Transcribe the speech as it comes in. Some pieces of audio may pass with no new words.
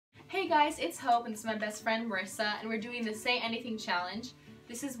Hey guys, it's Hope and this is my best friend Marissa and we're doing the Say Anything challenge.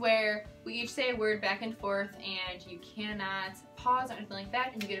 This is where we each say a word back and forth and you cannot pause or anything like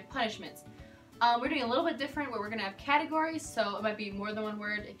that and you get a punishment. We're doing a little bit different where we're going to have categories, so it might be more than one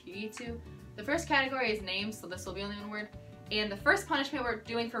word if you need to. The first category is names, so this will be only one word. And the first punishment we're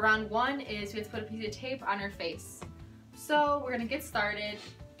doing for round one is we have to put a piece of tape on her face. So we're going to get started.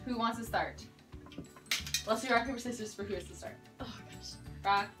 Who wants to start? Let's do rock, paper, scissors for who has to start. Oh gosh.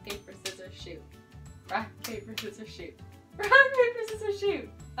 Rock, paper, scissors, shoot. Rock, paper, scissors, shoot. Rock, paper, scissors, shoot.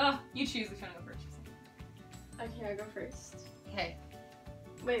 Oh, you choose which one to go first. Okay, I'll go first. Okay.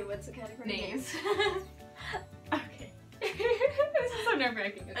 Wait, what's the category? Names. Okay. This is so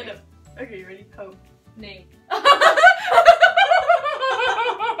nerve-wracking. Okay. I know. Okay, you ready? Hope. Name.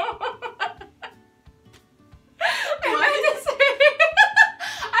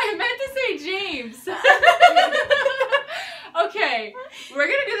 I meant to say James. Okay, we're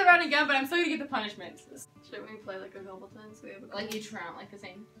gonna do the round again, but I'm still gonna get the punishments. Should we play like a couple times? So we have a Like each round, like the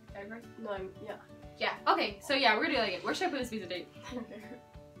same category? No, yeah. Yeah, okay, so yeah, we're gonna do that again. Where should I put this piece of tape? Okay.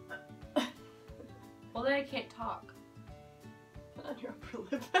 Well, then I can't talk. On your upper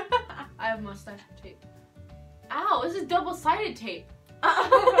lip. I have mustache tape. Ow, this is double-sided tape.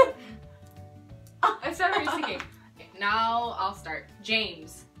 I started singing. Okay, now I'll start.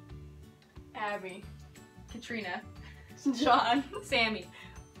 James. Abby. Katrina. John. Sammy.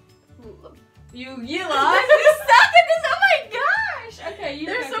 You lost? You suck at this! Oh my gosh! Okay, you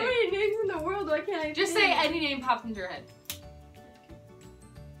There's go so tape. many names in the world, why can't I Just say any name pops into your head.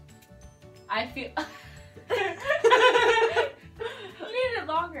 I feel... You need it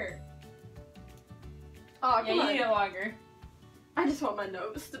longer. Oh, Yeah, you need it longer. I just want my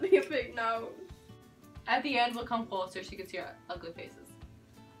nose to be a big nose. At the end, we'll come closer so you can see our ugly faces.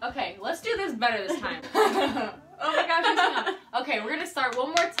 Okay, let's do this better this time. Oh my gosh, you're so not. Okay, we're gonna start one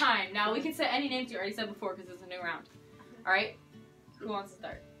more time. Now, we can say any names you already said before because it's a new round. Alright? Who wants to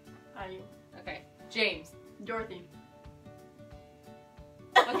start? You. Okay. James. Dorothy.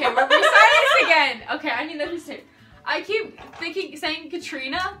 Okay, we're restarting this again. Okay, I need that piece of tape. I keep saying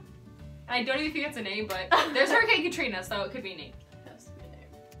Katrina, and I don't even think it's a name, but there's Hurricane Katrina, so it could be a name. Has to be a name.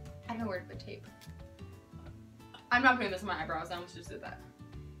 I don't know where to put tape. I'm not putting this on my eyebrows, I almost just did that.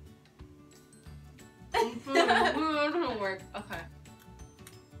 It doesn't work. Okay.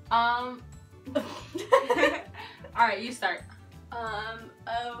 Alright, you start.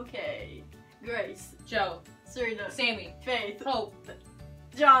 Okay. Grace. Joe. Serena. Sammy. Faith. Hope.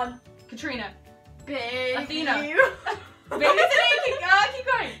 John. Katrina. Baby. Athena. Baby's a name. Keep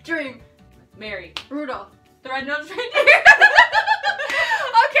going. Dream. Mary. Rudolph. The red-nosed reindeer.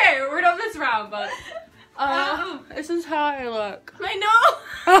 Okay, we're done this round, but this is how I look. I know.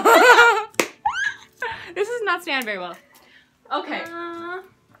 This is not stand very well. Okay,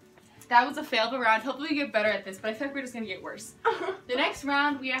 that was a fail of a round. Hopefully we get better at this, but I feel like we're just gonna get worse. The next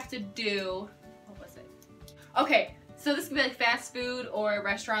round we have to do, what was it? Okay, so this can be like fast food or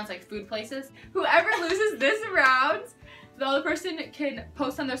restaurants, like food places. Whoever loses this round, the other person can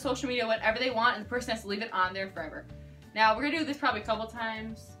post on their social media whatever they want, and the person has to leave it on there forever. Now we're gonna do this probably a couple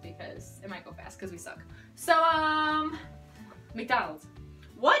times because it might go fast because we suck. So McDonald's.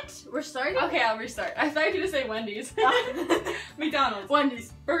 What? We're starting? Okay, I'll restart. I thought you were gonna say Wendy's. McDonald's.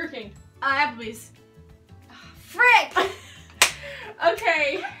 Wendy's. Burger King. Applebee's. Frick!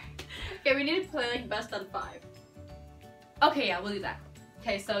 Okay. Okay, we need to play like best on 5. Okay, yeah, we'll do that.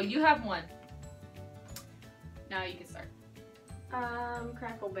 Okay, so you have one. Now you can start.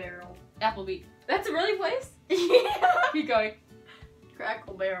 Crackle Barrel. Applebee. That's a really place? Yeah. Keep going.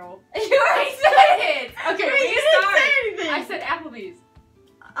 Crackle Barrel. You already said it! Okay, Wait, you didn't say anything. I said Applebee's.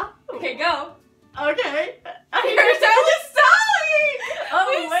 Oh. Okay, go. Okay. You're so sorry!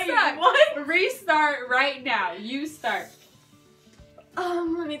 Oh, wait, suck. what? Restart right now. You start.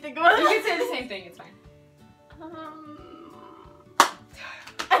 Let me think about it. You can say the same thing, it's fine.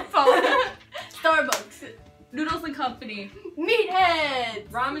 I'm falling. Starbucks. Noodles and Company. Meatheads.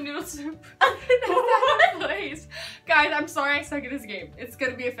 Ramen noodle soup. That's that place. Guys, I'm sorry I suck at this game. It's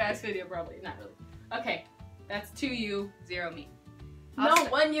gonna be a fast video, probably. Not really. Okay, that's 2 you, 0 me. No,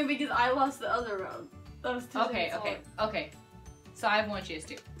 1 you because I lost the other round. That was 2 Okay, seconds okay, okay. So I have 1 chance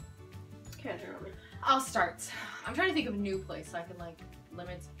too. Can't remember. I'll start. I'm trying to think of a new place so I can like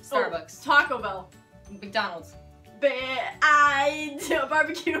limit Starbucks. Oh, Taco Bell. McDonald's.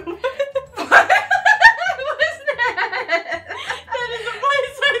 Barbecue. What is that? That is a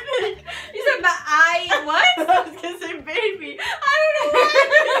place, I think. You said what? I was gonna say baby. I don't know.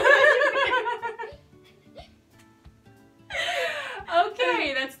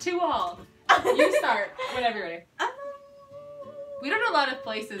 Okay, that's 2 all. You start whenever you're ready. We don't know a lot of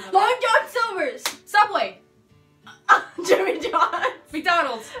places Long John Silver's. Subway. Jimmy John's.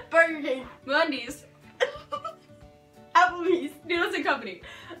 McDonald's. Burger King. Wendy's. Applebee's. Noodles and Company.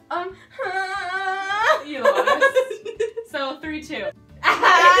 You lost. So 3-2.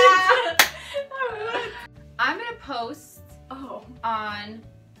 I'm gonna post on.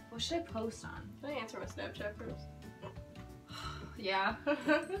 What should I post on? Can I answer my Snapchat first? Yeah.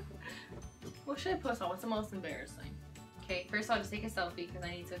 What should I post on? What's the most embarrassing? Okay, first I'll just take a selfie because I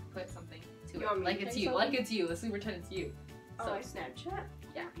need to put something to You want it. me Like to it's take you. a Like selfie? it's you. Let's pretend it's you. Oh, So- my Snapchat?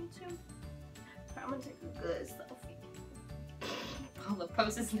 Yeah. Me too. I'm gonna take a good selfie. Oh, the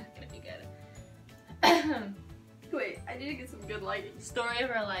post is not gonna be good. Wait, I need to get some good lighting. Story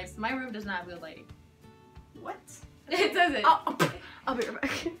of our lives. My room does not have good lighting. What? It doesn't. I'll be right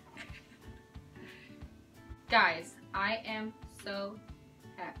back. Guys, I am so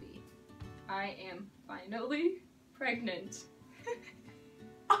happy. I am finally pregnant.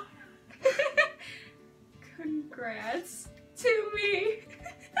 Congrats to me.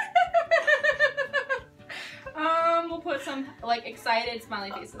 We'll put some like excited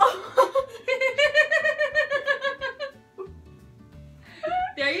smiley faces.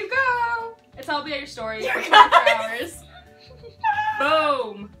 There you go. It's all be at your story for 24 hours.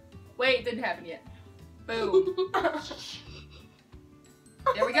 Boom. Wait, it didn't happen yet. Boom.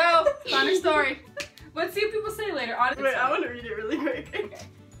 There we go. Found her story. Let's see what people say later. Honestly, Wait, I want to read it really quick.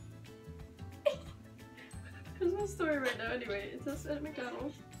 Okay. There's no story right now anyway. It says at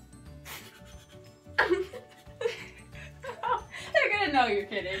McDonald's. They're gonna know you're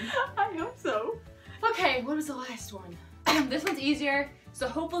kidding. I hope so. Okay, what was the last one? This one's easier, so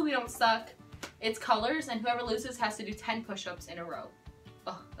hopefully we don't suck. It's colors, and whoever loses has to do 10 push-ups in a row.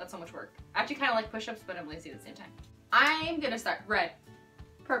 Oh, that's so much work. I actually kind of like push-ups, but I'm lazy at the same time. I'm gonna start. Red,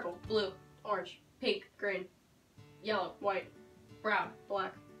 Purple, blue, orange, pink, green, yellow, white, brown,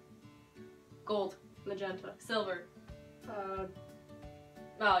 black, gold, magenta. silver.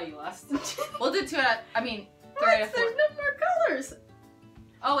 Oh, you lost. We'll do 2 out of, I mean, 3 what? out of 4. There's no more colors.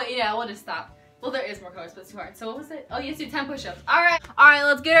 Oh wait, yeah, we'll just stop. Well, there is more colors, but it's too hard. So what was it? Oh, you have to do 10 push-ups. Alright,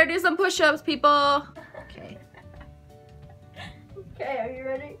 let's get her to do some push-ups, people. Okay. Okay, are you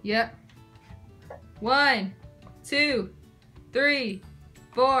ready? Yep. 1, 2, 3,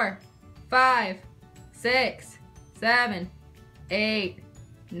 4, 5, 6, 7, 8,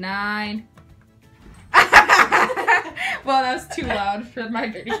 9. Well, that was too loud for my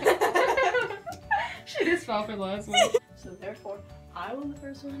video. She just fell for the last one. So therefore, I won the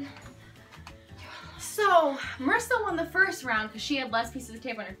first one. So, Marissa won the first round because she had less pieces of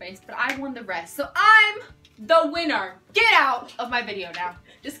tape on her face, but I won the rest. So I'm the winner. Get out of my video now.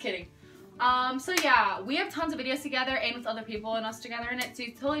 Just kidding. So yeah, we have tons of videos together and with other people and us together in it, so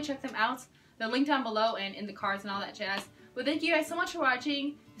you totally check them out. They're linked down below and in the cards and all that jazz. But thank you guys so much for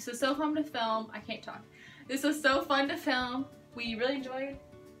watching. This was so fun to film. I can't talk. This was so fun to film. We really enjoyed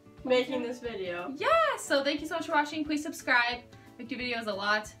Making this video. Yeah, so thank you so much for watching. Please subscribe. We do videos a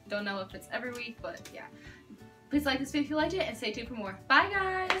lot. Don't know if it's every week, but yeah. Please like this video if you liked it and stay tuned for more. Bye,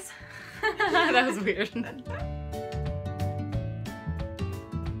 guys. That was weird.